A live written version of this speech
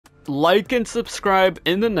Like and subscribe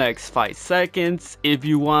in the next 5 seconds if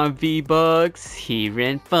you want V-Bucks here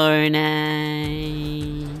in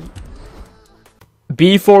Fortnite.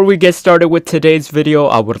 Before we get started with today's video,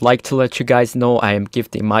 I would like to let you guys know I am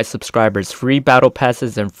gifting my subscribers free battle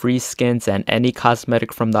passes and free skins and any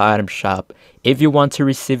cosmetic from the item shop. If you want to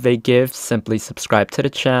receive a gift, simply subscribe to the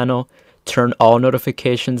channel, turn all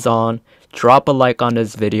notifications on, drop a like on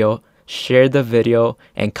this video, share the video,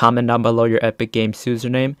 and comment down below your Epic Games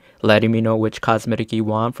username, letting me know which cosmetic you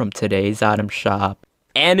want from today's item shop.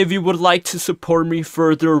 And if you would like to support me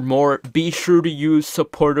furthermore, be sure to use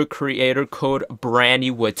supporter creator code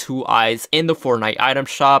Branny with 2 eyes in the Fortnite item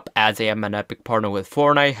shop, as I am an Epic partner with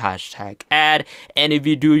Fortnite, #ad. And if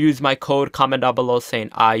you do use my code, comment down below saying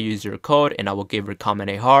I use your code and I will give your comment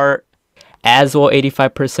a heart. As well,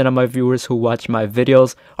 85% of my viewers who watch my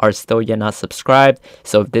videos are still yet not subscribed,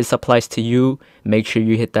 so if this applies to you, make sure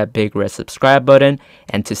you hit that big red subscribe button.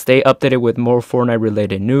 And to stay updated with more Fortnite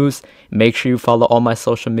related news, make sure you follow all my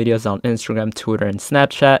social medias on Instagram, Twitter, and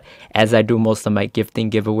Snapchat, as I do most of my gifting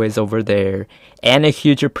giveaways over there. And a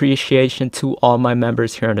huge appreciation to all my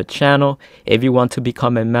members here on the channel. If you want to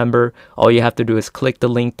become a member, all you have to do is click the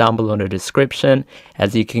link down below in the description,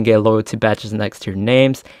 as you can get loyalty badges next to your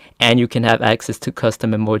names, and you can have access to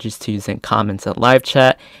custom emojis to use in comments and live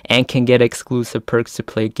chat, and can get exclusive perks to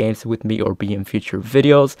play games with me or be in future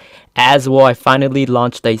videos. As well, I finally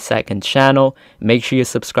launched a second channel. Make sure you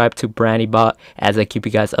subscribe to BrannyBot, as I keep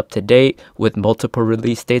you guys up to date with multiple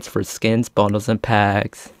release dates for skins, bundles, and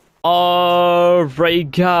packs.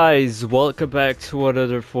 Alright guys, welcome back to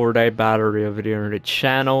another Fortnite Battle Royale video on the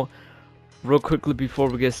channel. Real quickly before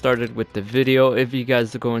we get started with the video, if you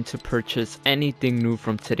guys are going to purchase anything new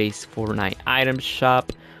from today's Fortnite item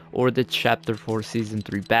shop, or the Chapter 4 Season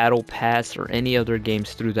 3 Battle Pass, or any other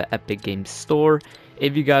games through the Epic Games Store,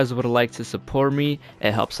 if you guys would like to support me,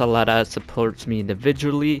 it helps a lot out, supports me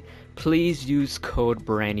individually, please use code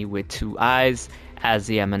Branny with 2 eyes, as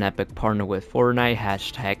I am an Epic partner with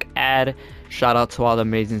Fortnite, #ad. Shout out to all the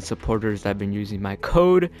amazing supporters that have been using my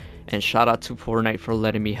code, and shout out to Fortnite for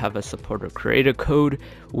letting me have a supporter creator code,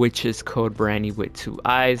 which is code Branny with 2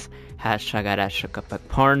 eyes, #Epic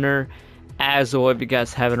partner. As well, if you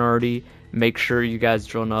guys haven't already, make sure you guys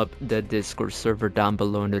join up the Discord server down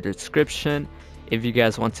below in the description. If you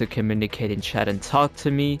guys want to communicate and chat and talk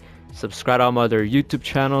to me, subscribe to all my other YouTube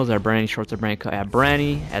channels at Branny Shorts or Branco at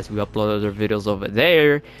Branny, as we upload other videos over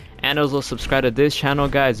there. And also subscribe to this channel,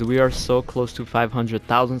 guys. We are so close to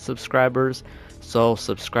 500,000 subscribers. So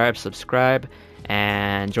subscribe,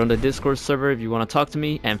 and join the Discord server if you want to talk to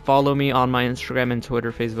me, and follow me on my Instagram and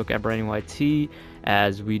Twitter, Facebook at BrannyYT,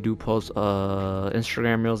 as we do post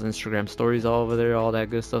Instagram reels, Instagram stories all over there, all that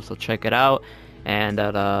good stuff. So check it out. And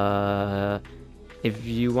if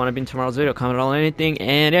you want to be in tomorrow's video, comment on anything.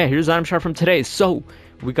 And yeah, here's the item shop from today. So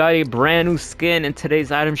we got a brand new skin in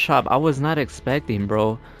today's item shop. I was not expecting,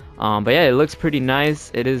 bro. But yeah, it looks pretty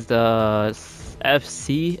nice. It is the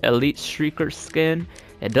FC Elite Streaker skin.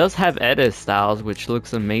 It does have edit styles, which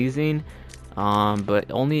looks amazing.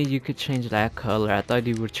 But only you could change that color. I thought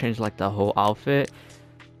you would change like the whole outfit.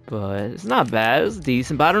 But it's not bad. It's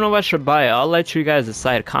decent. But I don't know if I should buy it. I'll let you guys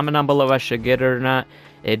decide. Comment down below if I should get it or not.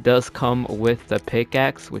 It does come with the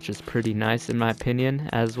pickaxe, which is pretty nice in my opinion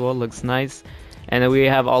as well. Looks nice. And then we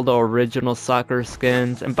have all the original soccer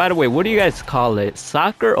skins. And by the way, what do you guys call it?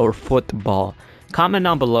 Soccer or football? Comment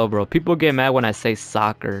down below, bro. People get mad when I say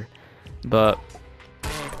soccer, but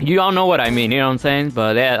you all know what I mean, you know what I'm saying?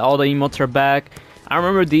 But yeah, all the emotes are back. I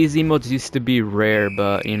remember these emotes used to be rare,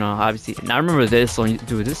 but you know, obviously, and I remember this one.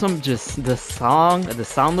 Dude, this one, just the sound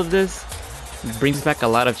of this brings back a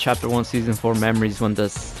lot of Chapter 1 Season 4 memories when the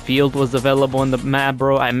field was available in the map,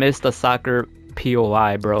 bro. I missed the soccer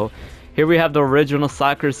POI, bro. Here we have the original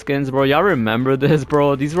soccer skins, bro. Y'all remember this,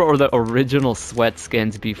 bro? These were the original sweat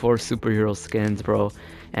skins before superhero skins, bro.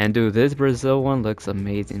 And dude, this Brazil one looks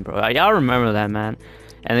amazing, bro. Y'all remember that, man.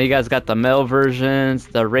 And then you guys got the male versions,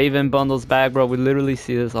 the Raven bundles back, bro. We literally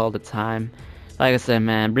see this all the time. Like I said,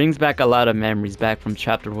 man, brings back a lot of memories back from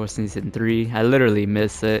Chapter 4 Season 3. I literally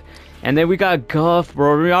miss it. And then we got Guff,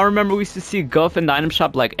 bro. Y'all remember we used to see Guff in the item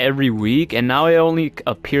shop like every week, and now it only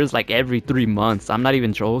appears like every 3 months. I'm not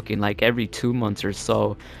even joking, like every 2 months or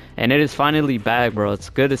so. And it is finally back, bro. It's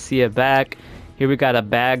good to see it back. Here we got a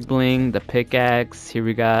bag bling, the pickaxe. Here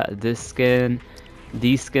we got this skin.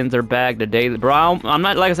 These skins are back. The daily, bro. I'm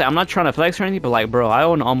not, like I said, I'm not trying to flex or anything, but like, bro, I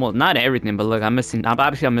own almost not everything. But look, I'm missing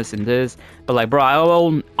this. But like, bro,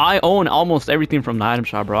 I own almost everything from the item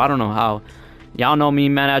shop, bro. I don't know how. Y'all know me,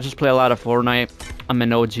 man. I just play a lot of Fortnite. I'm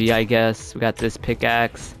an OG, I guess. We got this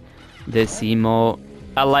pickaxe, this emote,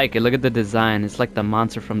 I like it. Look at the design. It's like the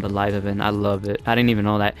monster from the live event. I love it. I didn't even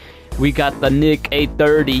know that. We got the Nick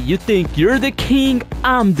 830. You think you're the king?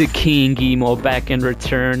 I'm the king emo back in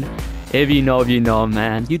return. If you know,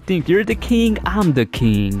 man. You think you're the king? I'm the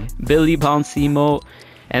king. Billy Bounce emo.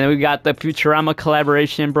 And then we got the Futurama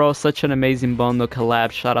collaboration, bro. Such an amazing bundle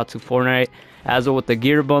collab. Shout out to Fortnite. As well with the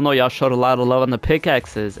gear bundle, y'all showed a lot of love on the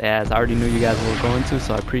pickaxes, as I already knew you guys were going to,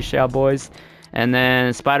 so I appreciate y'all, boys. And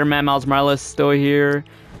then Spider-Man Miles Morales is still here.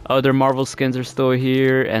 Other Marvel skins are still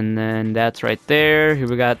here. And then that's right there. Here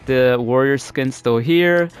we got the Warrior skin still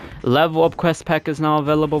here. Level Up quest pack is now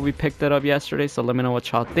available. We picked it up yesterday, so let me know what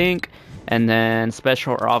y'all think. And then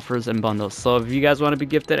special offers and bundles. So if you guys want to be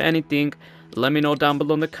gifted anything, let me know down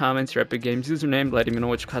below in the comments your Epic Games username, letting me know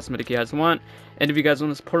which cosmetic you guys want. And if you guys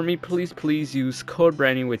want to support me, please use code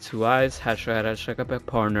branding with 2 eyes, hashtag Epic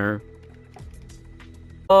Partner.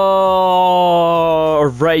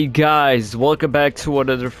 Alright guys, welcome back to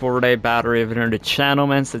another Fortnite battle event on the channel,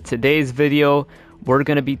 man. So today's video, we're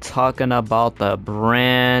gonna be talking about the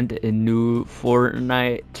brand new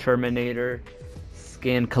Fortnite Terminator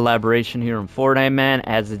skin collaboration here in Fortnite, man,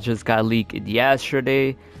 as it just got leaked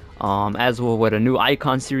yesterday. As well with a new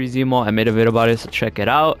icon series emo. I made a video about it, so check it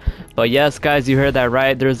out. But yes guys, you heard that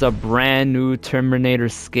right, there's a brand new Terminator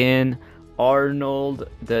skin. Arnold,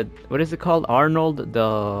 what is it called? Arnold,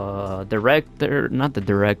 the director, not the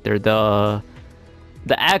director, the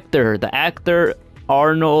actor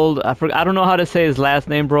Arnold. I don't know how to say his last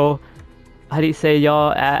name, bro. How do you say,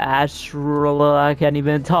 y'all? I can't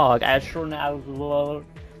even talk. Astronaut.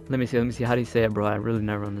 Let me see. How do you say it, bro? I really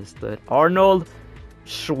never understood. Arnold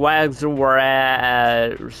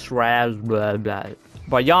Schwarzenegger.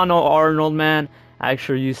 But y'all know Arnold, man. I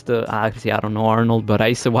actually used to, actually I don't know Arnold, but I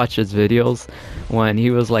used to watch his videos when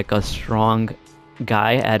he was like a strong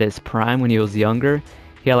guy at his prime when he was younger.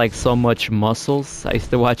 He had like so much muscles. I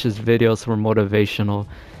used to watch his videos for motivational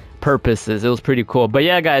purposes. It was pretty cool. But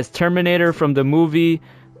yeah guys, Terminator from the movie,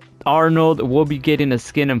 Arnold will be getting a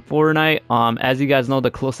skin in Fortnite. As you guys know,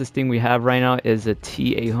 the closest thing we have right now is a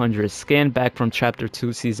T800 skin back from Chapter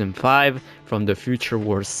 2 Season 5 from the Future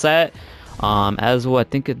War set. As well, I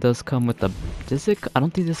think it does come with a, I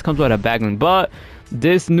don't think this comes with a bagman, but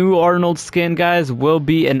this new Arnold skin, guys, will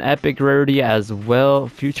be an epic rarity as well.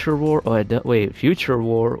 Future War, Future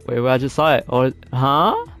War, wait, I just saw it. Oh,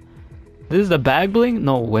 huh? This is the bag bling?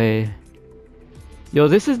 No way. Yo,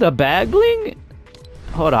 this is the bag bling?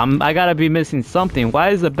 Hold on, I gotta be missing something. Why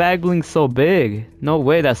is the bag bling so big? No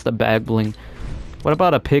way that's the bag bling. What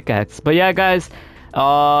about a pickaxe? But yeah, guys,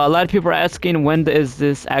 a lot of people are asking, when is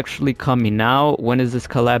this actually coming out? When is this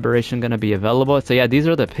collaboration gonna be available? So yeah, these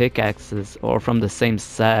are the pickaxes, or from the same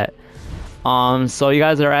set. So you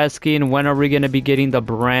guys are asking, when are we gonna be getting the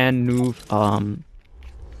brand new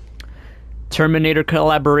Terminator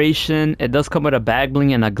collaboration? It does come with a bag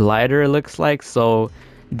bling and a glider, it looks like. So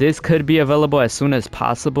this could be available as soon as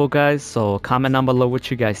possible, guys. So comment down below what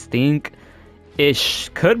you guys think. It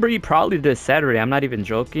could be probably this Saturday. I'm not even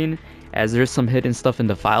joking, as there's some hidden stuff in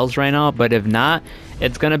the files right now. But if not,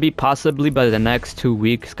 it's gonna be possibly by the next 2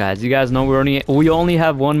 weeks, guys. You guys know we only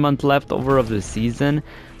have 1 month left over of the season,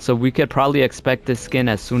 so we could probably expect this skin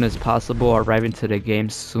as soon as possible, arriving to the game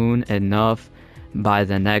soon enough by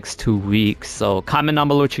the next 2 weeks. So comment down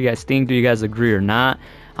below what you guys think. Do you guys agree or not?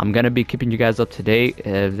 I'm gonna be keeping you guys up to date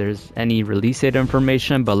if there's any release date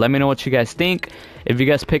information, but let me know what you guys think. If you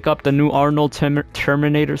guys pick up the new Arnold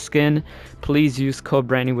Terminator skin, please use code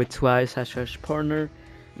branding with 2 eyes, hashtag partner.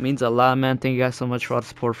 It means a lot, man. Thank you guys so much for all the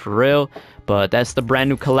support, for real. But that's the brand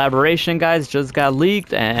new collaboration, guys. Just got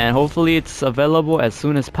leaked, and hopefully it's available as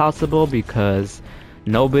soon as possible, because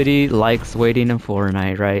nobody likes waiting in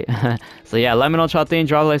Fortnite, right? So yeah, let me know what y'all think.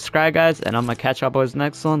 Drop a like, subscribe, guys, and I'm gonna catch y'all boys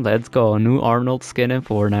next one. Let's go. New Arnold skin in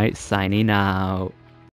Fortnite. Signing out.